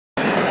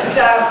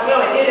So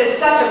really, it is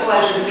such a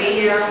pleasure to be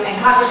here,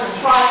 and Congressman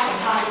Price and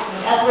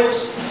Congressman Etheridge,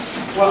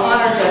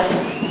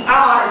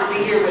 I'm honored to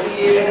be here with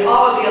you and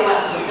all of the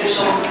elected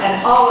officials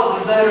and all of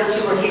the voters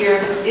who are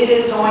here. It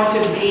is going to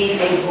be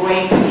a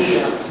great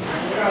year.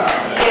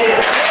 It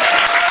is.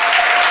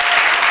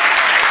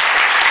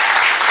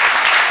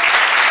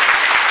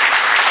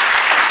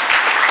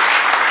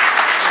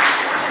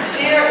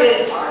 There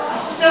is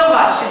so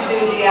much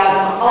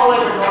enthusiasm all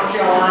over North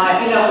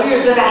Carolina. You know, we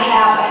are going to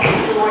have a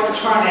historic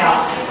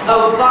turnout.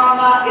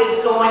 Obama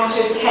is going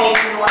to take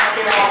North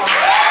Carolina.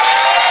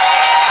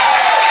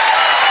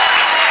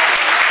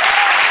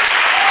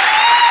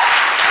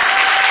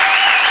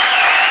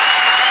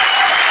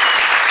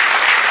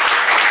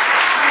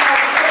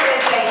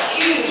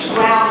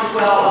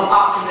 Groundswell of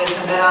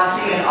optimism that I'm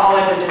seeing all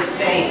over the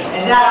state.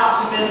 And that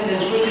optimism is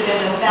rooted in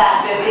the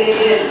fact that it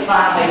is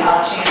finally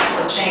our chance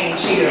for change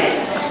here.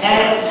 And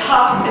as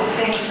tough as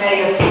things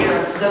may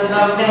appear, the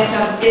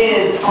momentum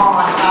is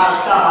on our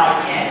side.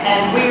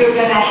 And we are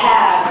going to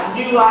have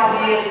new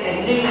ideas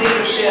and new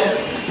leadership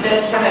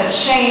that's going to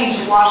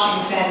change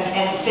Washington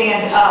and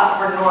stand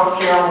up for North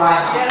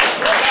Carolina.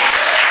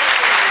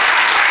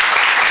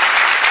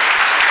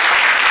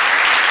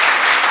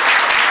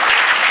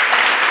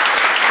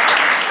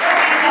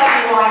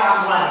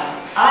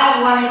 I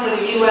am running for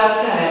the U.S.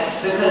 Senate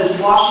because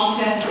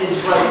Washington is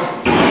broken.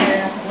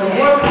 When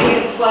we're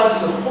paying close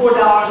to $4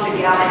 a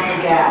gallon for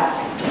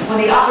gas,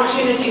 when the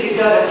opportunity to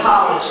go to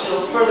college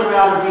feels further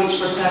out of reach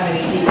for so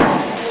many people,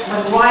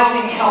 when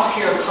rising health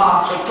care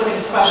costs are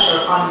putting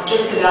pressure on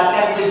just about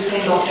every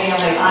single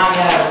family I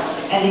know,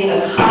 and the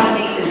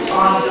economy is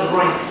on the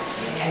brink,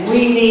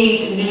 we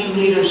need new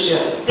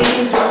leadership.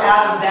 Things are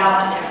out of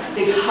balance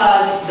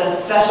because the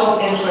special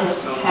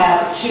interests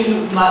have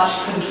too much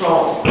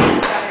control.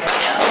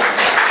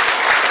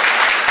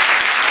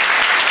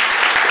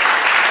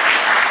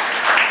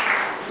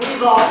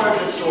 We've all heard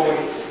the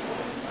stories.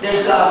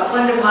 There's a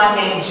friend of mine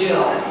named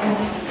Jill,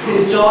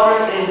 whose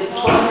daughter is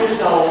 12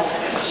 years old.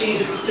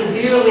 She's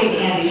severely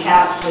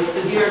handicapped with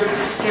severe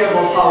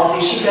cerebral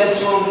palsy. She goes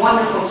to a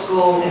wonderful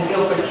school in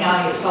Guilford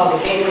County. It's called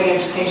the Gateway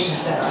Education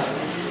Center.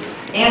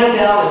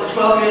 Annabelle is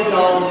 12 years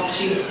old.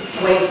 She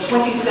weighs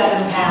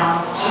 27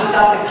 pounds. She's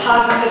got the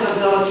cognitive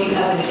ability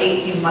of an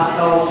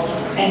 18-month-old,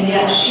 and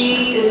yet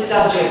she is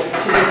subject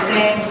to the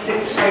same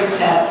 6th grade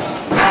test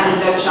under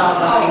No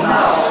Child Left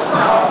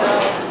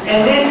Behind.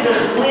 And then there's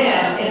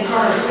Lynn in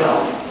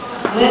Kernersville.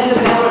 Lynn's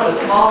a member of a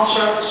small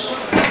church.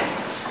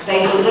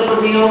 They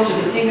deliver meals to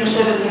the senior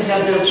citizens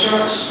of their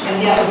church,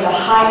 and yet with the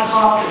high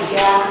cost of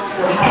gas,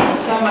 they're having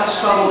so much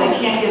trouble they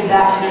can't give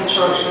back to their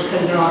church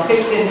because they're on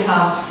fixed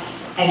incomes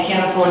and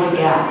can't afford the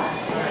gas.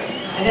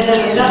 And then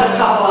there's another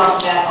couple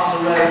I've met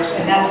on the road,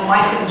 and that's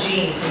Mike and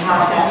Jean from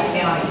Halifax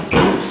County.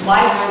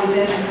 Mike was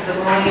in the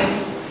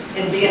Marines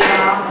in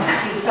Vietnam.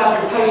 He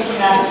suffered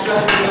post-traumatic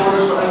stress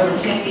disorder for over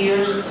 10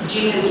 years.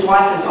 Jean, his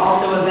wife, is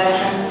also a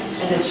veteran,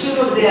 and the two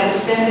of them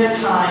spend their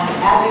time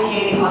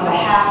advocating on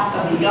behalf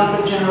of the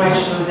younger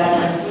generation of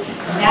veterans,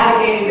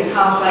 navigating the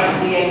complex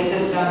VA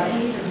system,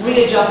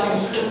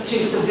 readjusting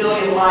to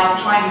civilian life,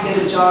 trying to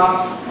get a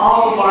job,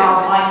 all the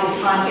while Mike is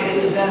trying to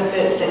get the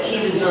benefits that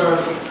he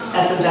deserves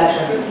as a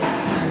veteran.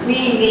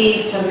 We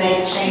need to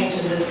make change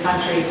in this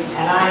country,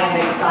 and I am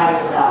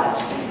excited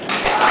about it.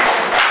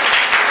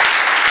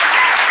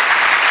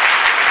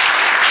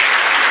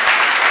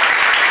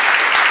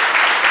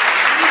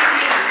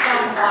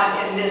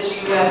 In this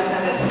U.S.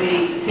 Senate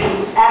seat who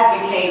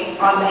advocates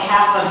on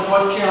behalf of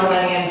North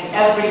Carolinians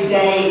every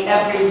day,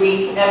 every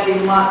week, every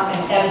month,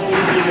 and every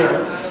year.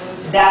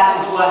 That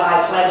is what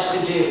I pledge to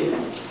do.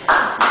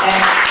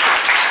 And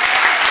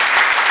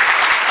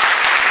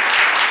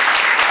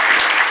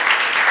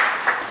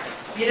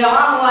you know,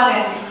 I'm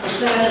running for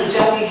Senator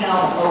Jesse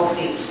Helms' old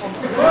seat.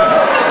 Senator,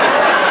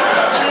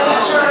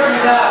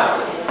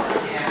 no.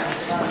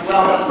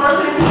 Well, the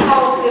person who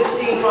holds this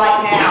seat right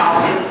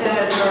now is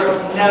Senator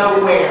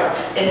Nowhere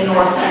in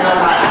North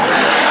Carolina.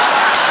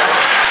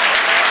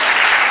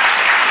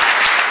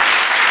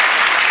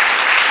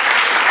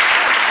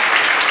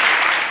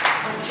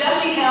 When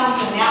Jesse Helms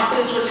announced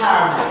his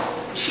retirement,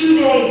 2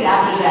 days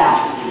after that,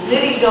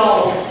 Liddy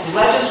Dole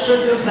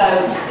registered to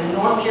vote in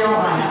North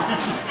Carolina,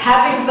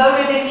 having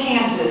voted in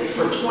Kansas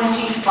for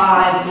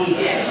 25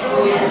 years.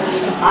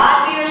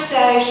 I dare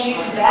say she's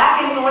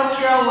back in North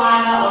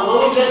Carolina a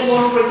little bit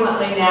more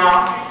frequently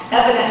now,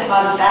 evidenced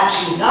by the fact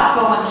she's not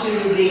going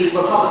to the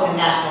Republican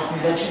National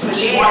Convention, so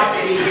she wants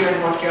to be here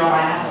in North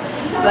Carolina.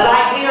 But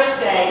I dare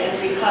say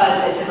it's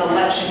because it's an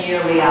election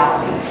year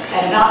reality,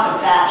 and not the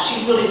fact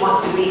she really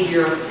wants to be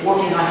here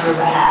working on your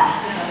behalf.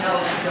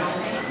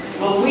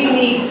 Well, we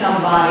need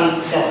somebody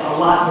that's a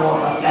lot more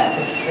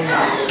effective than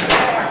that.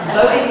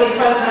 Voting with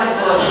President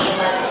Bush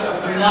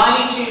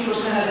 92%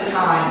 of the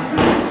time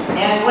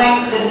and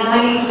ranked the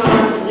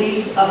 93rd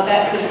least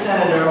effective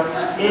senator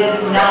is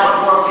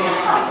not working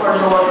for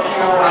North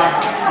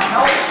Carolina.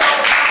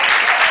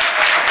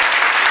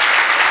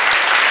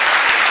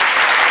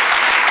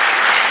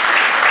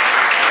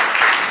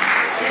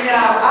 You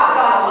know, I've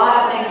got a lot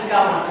of things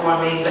going for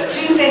me, but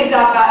two things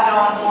I've got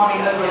going for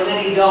me over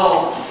Liddy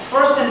Dole.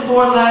 First and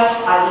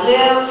foremost, I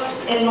live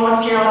in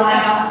North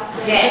Carolina.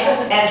 Yes.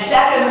 And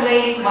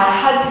secondly, my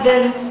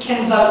husband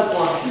can vote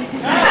for me.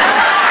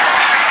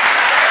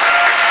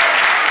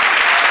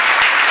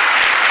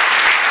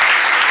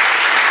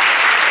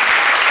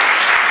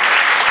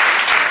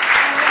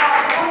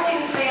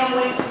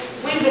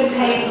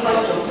 Paying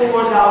close to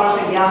 $4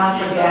 a gallon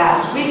for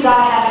gas. We've got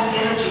to have an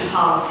energy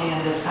policy in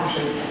this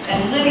country.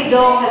 And Liddy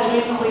Dole has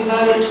recently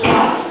voted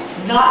twice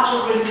not to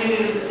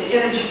renew the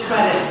energy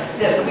credits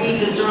that we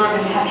deserve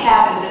and have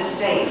had in this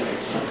state.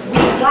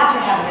 We've got to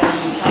have an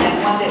energy plan,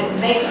 one that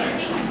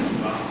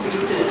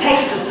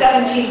takes the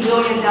 $17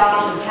 billion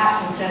of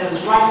tax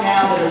incentives right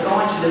now that are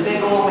going to the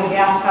big oil and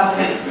gas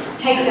companies,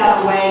 take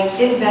that away,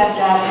 invest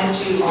that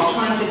into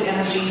alternative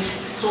energy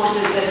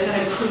sources that's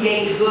going to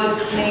create good,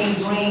 clean,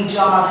 green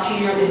jobs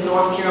here in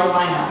North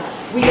Carolina.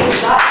 We have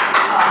got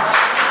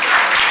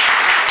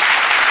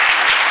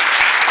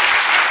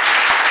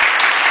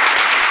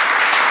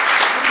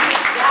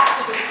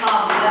to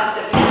become less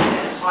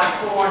dependent on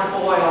foreign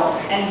oil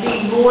and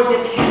be more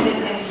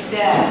dependent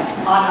instead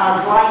on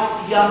our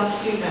bright young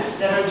students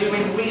that are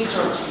doing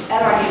research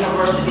at our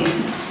universities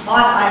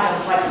on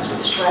items like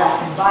switchgrass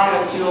and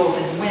biofuels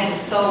and wind,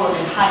 solar,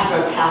 and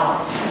hydropower.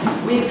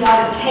 We've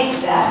got to take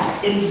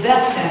that,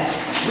 invest in it.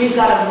 We've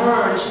got to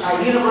merge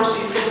our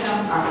university system,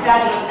 our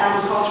fabulous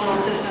agricultural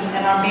system,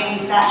 and our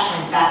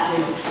manufacturing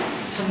factories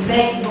to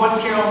make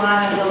North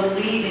Carolina the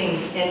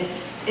leading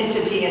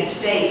entity and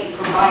state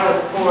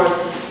for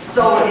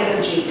solar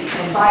energy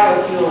and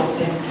biofuels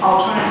and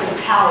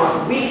alternative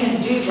power. We can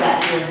do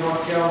that here in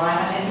North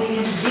Carolina, and we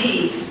can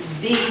be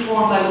the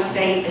foremost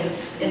state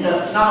in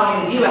not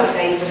only in the U.S.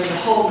 state, but in the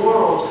whole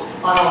world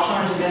on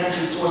alternative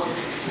energy sources.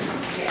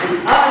 The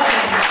other thing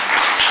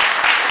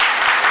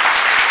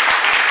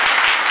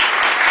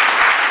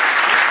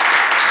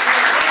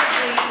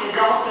is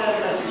also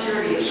a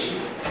security issue.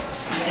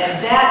 And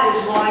that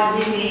is why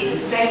we need to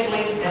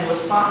safely and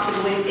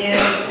responsibly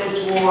end this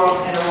war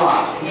in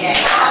Iraq.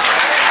 Yes.